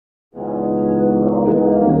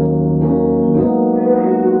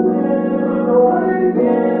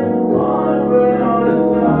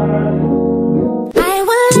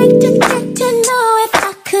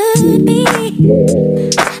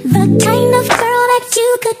what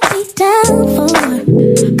you could be down for.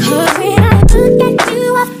 'Cause when I look at you,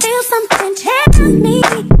 I feel something tell me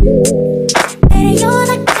that you're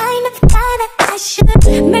the kind of guy that I should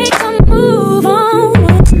make a move on.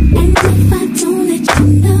 And if I don't let you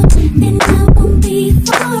know, then I won't be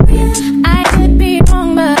for real. I could be wrong,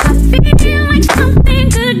 but I feel like something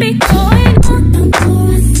could be going on. The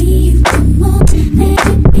more I see you, the more that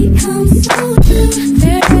it becomes so true.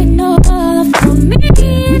 There ain't no other for me,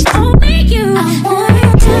 it's only you. I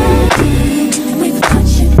wanna be with what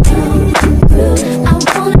you go through. I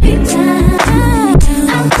wanna be down.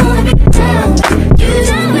 I wanna be down. You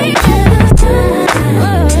don't wait till time.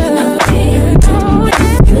 Okay, I know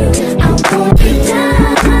it's true. I wanna be down.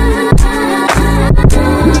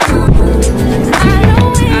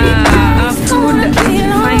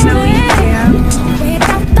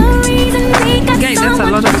 Guys, that's a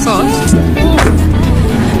lot of salt.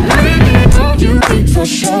 You need to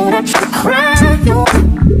show that you cry.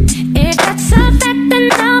 If that's a fact, then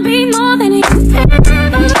I'll be more than you ever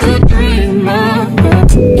could dream of.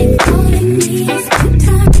 If holding me is good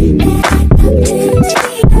time, and I got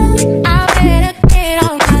plenty of, I better get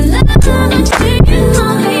all my love to you, baby.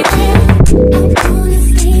 I wanna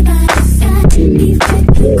stay by your side, be with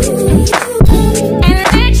you, cool you up, and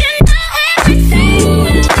let you know everything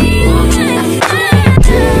will be alright.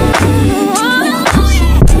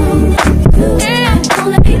 Yeah, I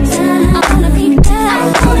wanna be down. I wanna be down.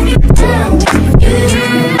 I wanna be down with you.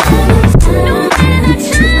 No matter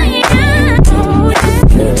time, I wanna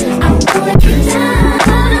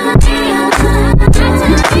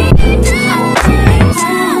be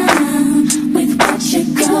down. With what you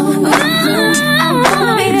go. I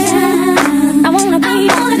wanna be down. I wanna be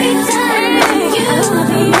down with you. No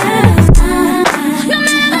matter time, I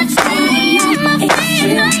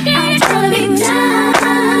feel like it. I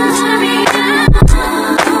wanna be down.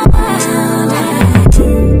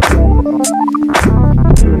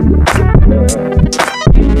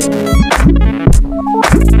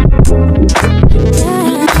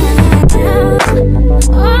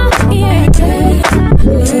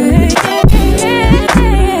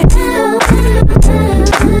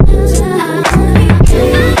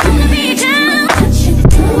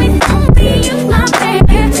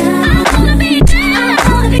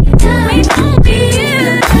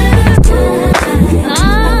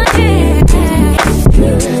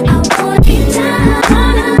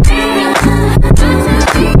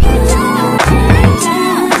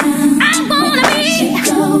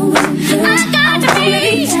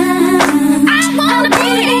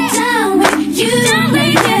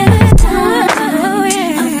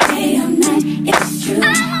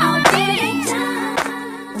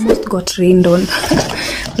 Got rained on.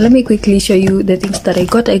 Let me quickly show you the things that I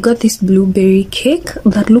got. I got this blueberry cake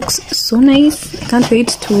that looks so nice. I can't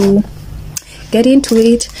wait to get into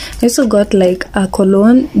it. I also got like a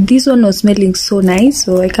cologne. This one was smelling so nice,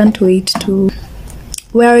 so I can't wait to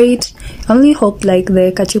wear it. I only hope like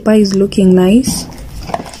the kachupa is looking nice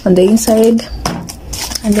on the inside.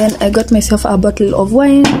 And then I got myself a bottle of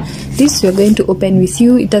wine. This we're going to open with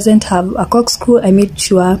you. It doesn't have a corkscrew. I made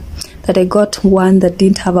sure that I got one that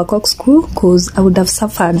didn't have a corkscrew because I would have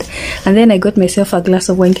suffered. And then I got myself a glass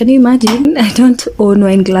of wine. Can you imagine? I don't own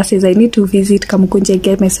wine glasses. I need to visit Kamukunji and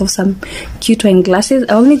get myself some cute wine glasses.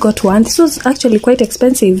 I only got one. This was actually quite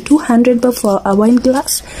expensive, 200 baht for a wine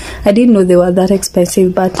glass. I didn't know they were that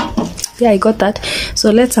expensive, but yeah, I got that. So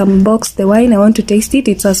let's unbox the wine. I want to taste it.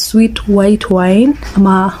 It's a sweet white wine. I'm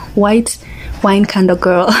a white wine kind of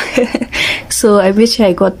girl. So I bet you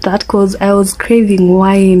I got that because I was craving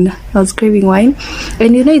wine.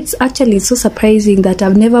 And you know, it's actually so surprising that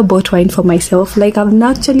I've never bought wine for myself. Like, I've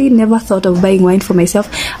actually never thought of buying wine for myself.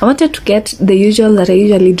 I wanted to get the usual that I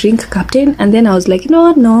usually drink, Captain, and then I was like, you know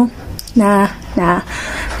what, no, nah,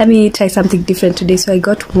 let me try something different today. So I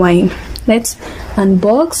got wine. Let's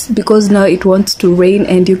unbox, because now it wants to rain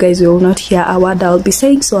and you guys will not hear a word I'll be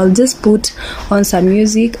saying, so I'll just put on some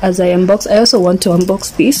music as I unbox. I also want to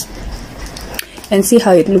unbox this and see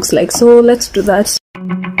how it looks like, so let's do that.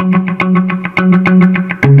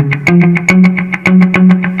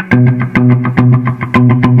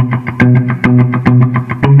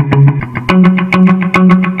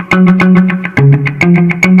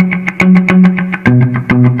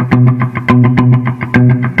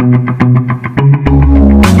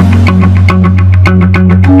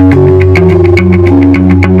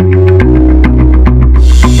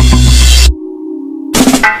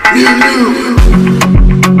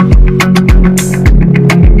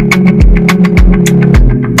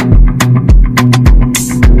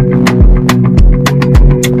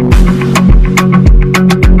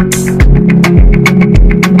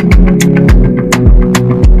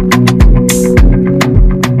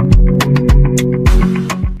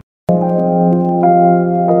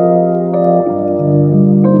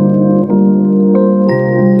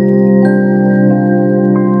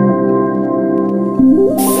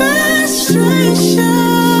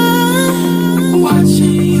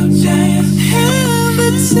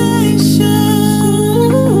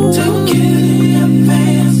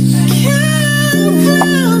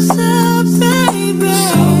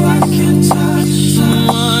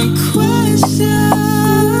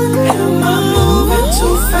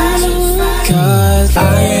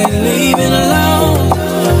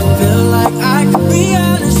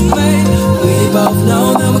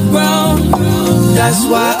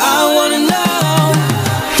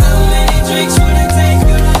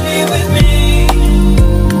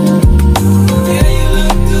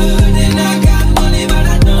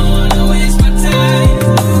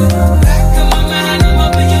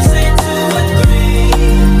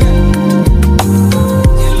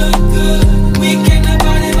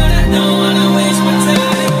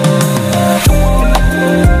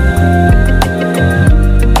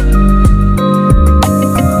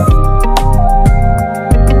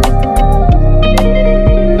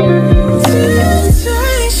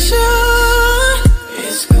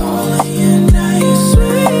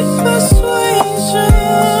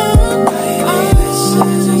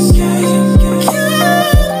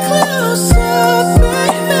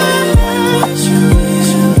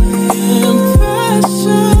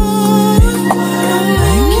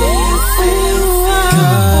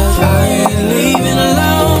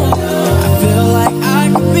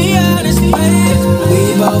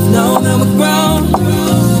 till we're grown.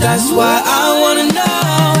 That's why I wanna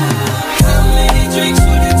know, how many drinks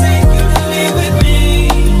would it take you to live with me?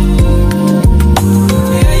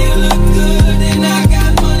 Yeah, you look good and I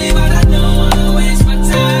got money, but I don't wanna waste my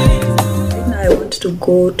time. Right now I want to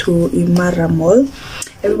go to Imara Mall.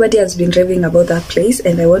 Everybody has been raving about that place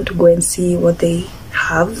and I want to go and see what they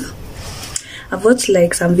have. I've watched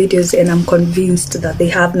like some videos and I'm convinced that they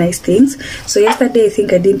have nice things. So yesterday I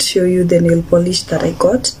think I didn't show you the nail polish that I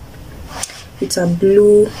got. It's a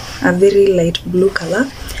blue, a very light blue color.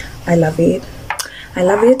 I love it. I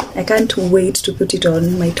love it. I can't wait to put it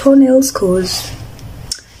on my toenails because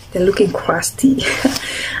they're looking crusty.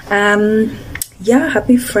 Yeah,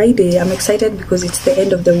 happy Friday. I'm excited because it's the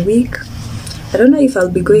end of the week. I don't know if I'll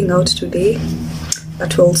be going out today,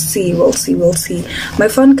 but we'll see. My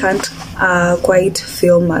phone can't quite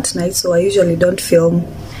film at night, so I usually don't film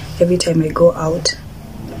every time I go out.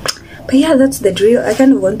 But yeah, that's the drill. I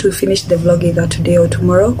kind of want to finish the vlog either today or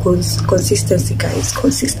tomorrow because consistency, guys,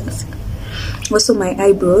 consistency. Also my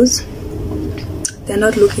eyebrows, they're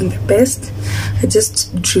not looking the best. I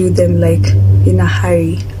just drew them like in a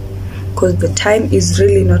hurry because the time is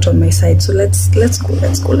really not on my side. So let's go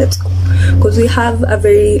because we have a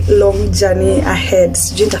very long journey ahead.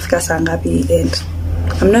 And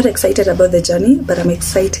I'm not excited about the journey, but I'm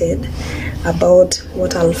excited about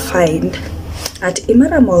what I'll find at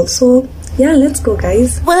Imara Mall. So yeah, let's go,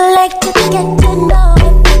 guys. Would like to get to know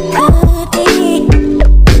if you could be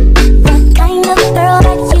the kind of girl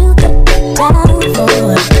that you could be down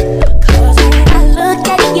for. Cause when I look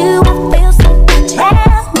at you, I feel something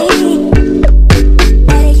tell me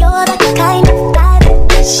that you're the kind of guy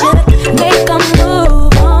that should make a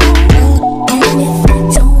move on. And if I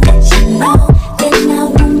don't let you know, then I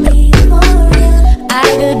won't be for real. I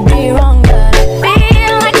could be wrong, but I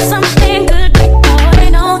feel like something could be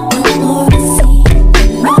going on. The more I see it,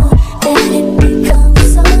 the more that it becomes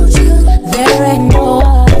so true. There ain't no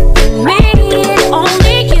other for me, it's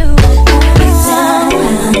only you. Be down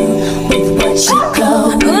with what you go.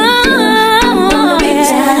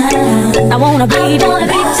 I wanna be down. I wanna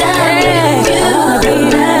be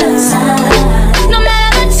down. No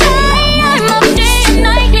matter the time of day or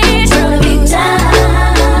night, it's wanna be down.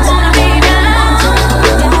 Wanna be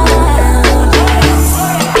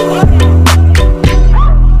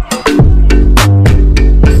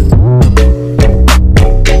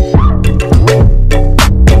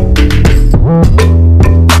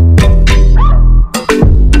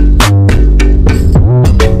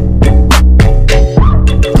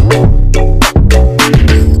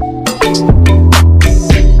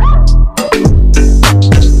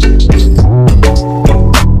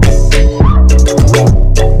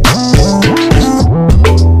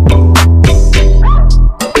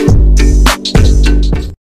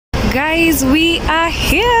Guys, we are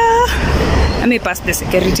here. Let me pass the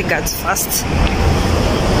security guards first.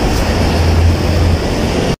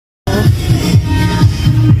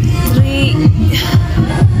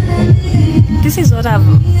 This is what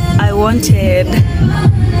I wanted.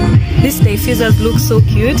 These diffusers look so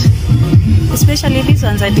cute, especially these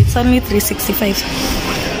ones. And it's only $365.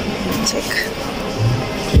 Check.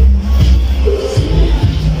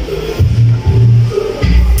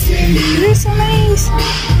 They're so nice.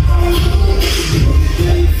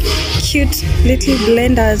 Cute little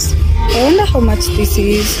blenders. I wonder how much this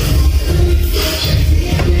is.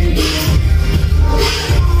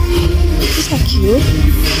 These are cute.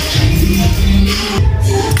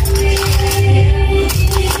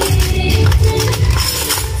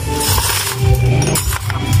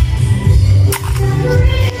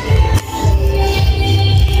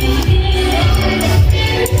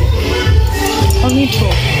 Only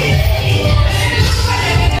two.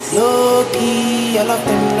 Low-key, all of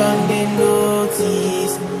them done they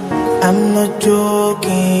notice. I'm not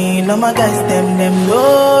joking, all my guys, them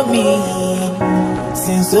know me.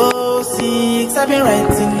 Since 06, I've been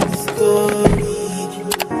writing this story.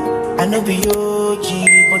 I know be OG,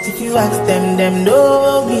 but if you ask them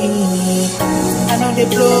know me. I know they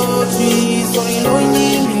blow trees, so you know me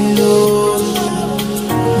know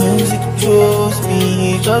me. Music chose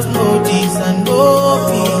me, just know this and know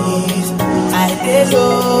peace. I dey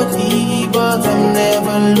lonely, but I'm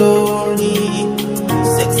never lonely.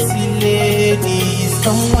 Sexy ladies,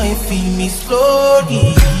 come and feel me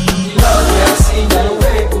slowly.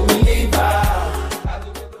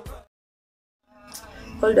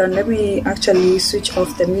 Hold on, let me actually switch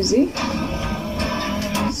off the music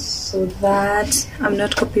so that I'm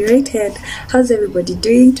not copyrighted. How's everybody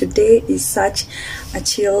doing? Today is such a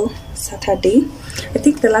chill Saturday. I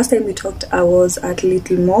think the last time we talked I was at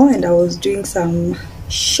Little More and I was doing some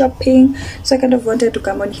shopping, so I kind of wanted to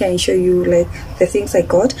come on here and show you like the things I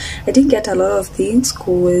got. I didn't get a lot of things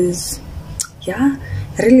because yeah,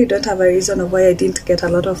 I really don't have a reason of why I didn't get a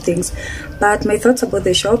lot of things, but my thoughts about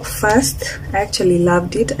the shop. First, I actually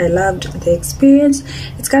loved it. I loved the experience.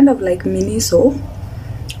 It's kind of like Miniso,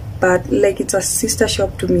 but like it's a sister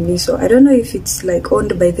shop to Miniso. I don't know if it's like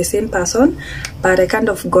owned by the same person, but I kind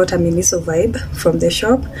of got a Miniso vibe from the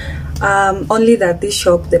shop. Only that this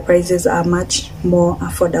shop, the prices are much more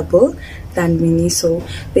affordable than Miniso.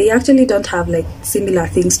 They actually don't have like similar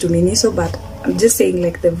things to Miniso, but I'm just saying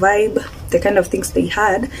like the vibe, the kind of things they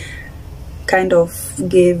had kind of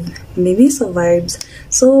gave Miniso vibes.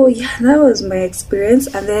 So yeah, that was my experience.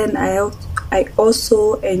 And then I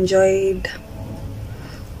also enjoyed,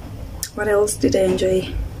 what else did I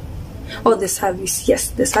enjoy? Oh, the service. Yes,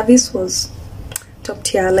 the service was top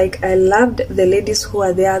tier. Like I loved the ladies who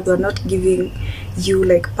are there. They were not giving you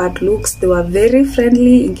like bad looks. They were very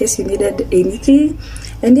friendly in case you needed anything.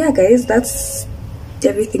 And yeah guys, that's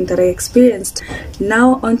everything that I experienced.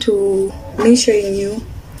 Now on to me showing you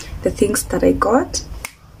the things that I got.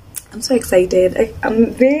 I'm so excited.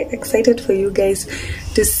 I'm very excited for you guys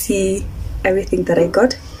to see everything that I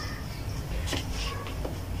got.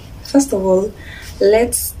 First of all,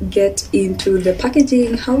 let's get into the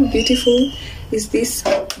packaging. How beautiful is this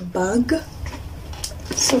bag?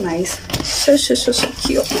 So nice. So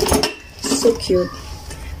cute. So cute.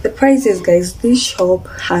 The prices, guys, this shop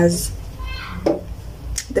has,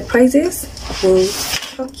 the prices will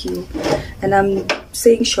shock you, and I'm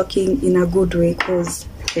saying shocking in a good way because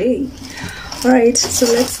hey. All right, so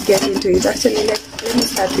let's get into it. Actually, let me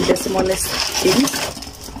start with the smallest things.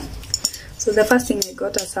 So the first thing I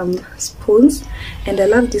got are some spoons, and I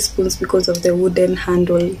love these spoons because of the wooden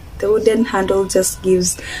handle. The wooden handle just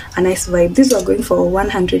gives a nice vibe. These are going for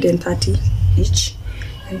 130 each,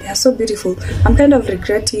 and they are so beautiful. I'm kind of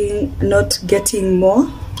regretting not getting more.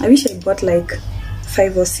 I wish I bought like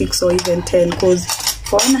 5 or 6 or even 10, because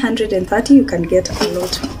for 130 you can get a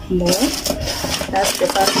lot more. That's the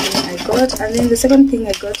first thing I got. And then the second thing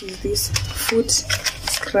I got is this foot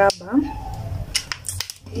scrubber.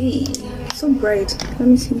 Hey, so bright. Let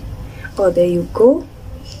me see. Oh, there you go.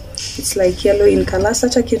 It's like yellow in color.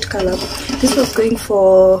 Such a cute color. This was going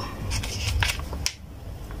for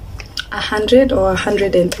 100 or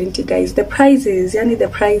 120, guys. The prices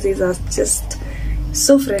are just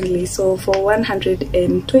so friendly. So for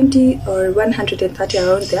 120 or 130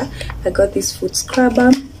 around there, I got this foot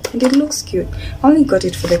scrubber, and it looks cute. I only got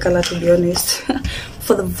it for the color, to be honest.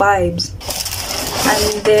 For the vibes.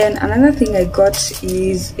 And then another thing I got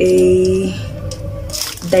is a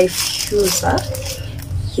diffuser.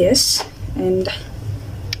 Yes, and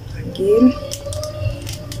again,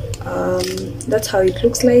 that's how it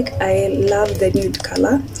looks like. I love the nude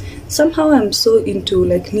color. Somehow I'm so into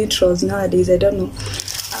like neutrals nowadays. I don't know.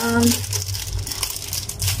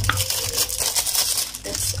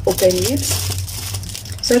 Let's open it.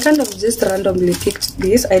 So I kind of just randomly picked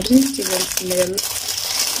this. I didn't even smell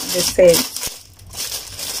the scent.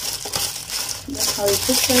 That's how it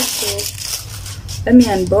looks like. So let me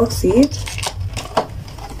unbox it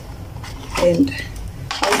and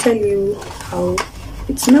I'll tell you how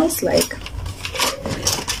it smells like.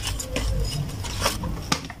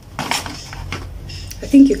 I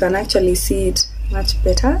think you can actually see it much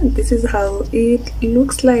better. This is how it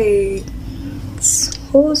looks like.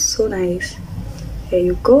 So nice. There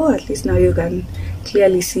you go. At least now you can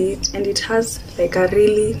clearly see it, and it has like a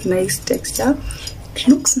really nice texture. It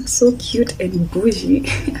looks so cute and bougie.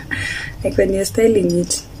 Like when you're styling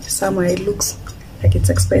it somewhere, it looks like it's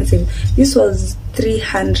expensive. This was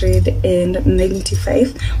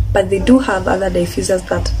 395, but they do have other diffusers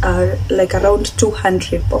that are like around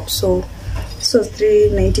 200 pop. So this was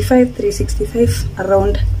 395, 365,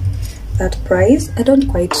 around that price. I don't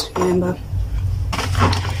quite remember.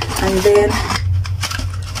 And then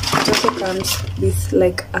it also comes with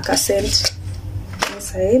like a cassette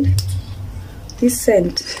inside. This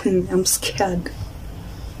scent, I'm scared.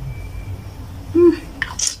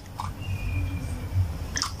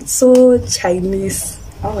 It's so Chinese.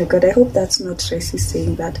 Oh my god, I hope that's not racist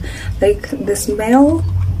saying that. Like the smell,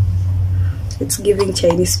 it's giving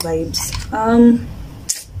Chinese vibes.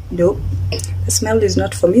 Nope, the smell is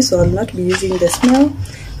not for me, so I'll not be using the smell.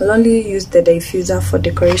 I'll only use the diffuser for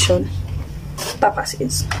decoration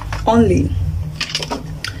purposes only.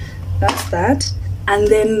 That's that. And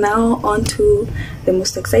then now on to the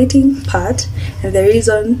most exciting part, and the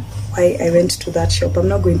reason why I went to that shop. I'm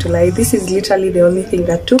not going to lie, this is literally the only thing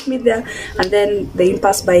that took me there, and then the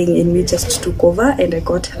impulse buying in me just took over and I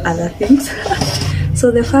got other things.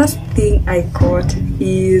 So the first thing I got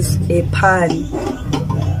is a pan.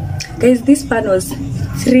 Guys, this pan was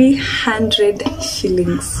 300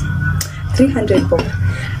 shillings, 300 bob.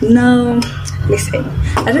 Now listen,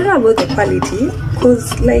 I don't know about the quality,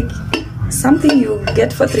 because like something you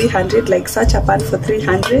get for 300, like such a pan for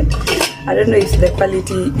 300, I don't know if the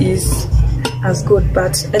quality is as good,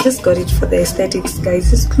 but I just got it for the aesthetics, guys.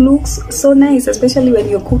 This looks so nice, especially when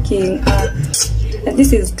you're cooking, and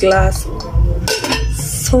this is glass,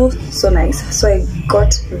 so nice. So I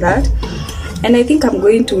got that, and I think I'm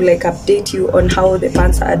going to like update you on how the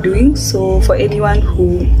pans are doing. So for anyone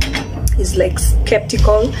who is like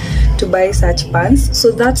skeptical to buy such pans,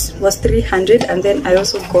 so that was 300, and then I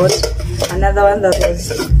also got another one that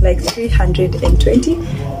was like 320,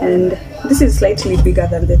 and this is slightly bigger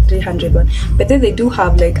than the 300 one. But then they do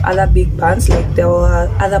have like other big pans, like there were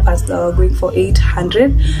other pans that were going for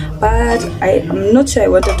 800, but I'm not sure I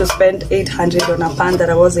wanted to spend 800 on a pan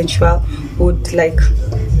that I wasn't sure would like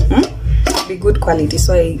be good quality.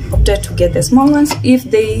 So I opted to get the small ones. If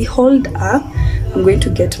they hold up, I'm going to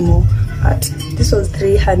get more, but this was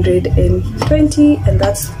 320, and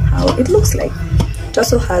that's how it looks like. It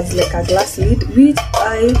also has like a glass lid, which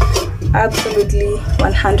I absolutely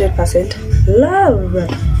 100% love.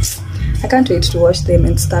 I can't wait to wash them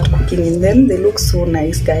and start cooking in them. They look so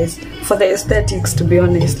nice, guys, for the aesthetics, to be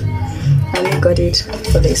honest. I only got it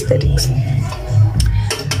for the aesthetics.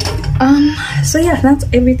 So yeah, that's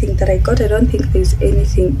everything that I got. I don't think there's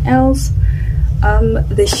anything else.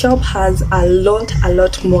 The shop has a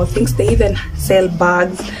lot more things. They even sell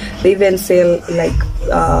bags, they even sell like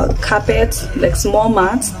carpets, like small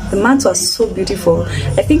mats. The mats were so beautiful.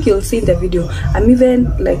 I think you'll see in the video. I'm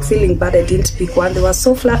even like feeling bad I didn't pick one. They were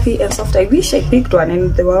so fluffy and soft. I wish I picked one,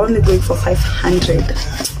 and they were only going for 500.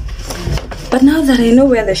 But now that I know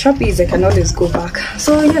where the shop is, I can always go back.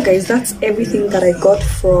 So yeah, guys, that's everything that I got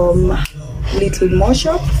from Little More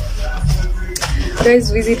Shop.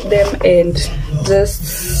 Guys, visit them and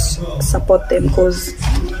just support them, because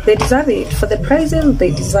they deserve it. For the prices,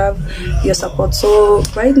 they deserve your support. So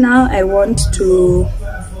right now I want to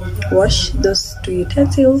wash those 2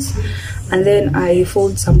 utensils, and then I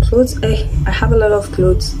fold some clothes. I have a lot of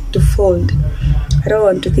clothes to fold. I don't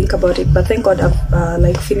want to think about it, but thank God I've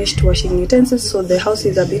like finished washing utensils, so the house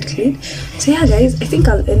is a bit clean. So yeah, guys, I think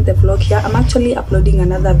I'll end the vlog here. I'm actually uploading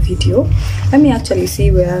another video. Let me actually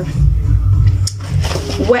see where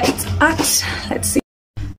it's at. Let's see.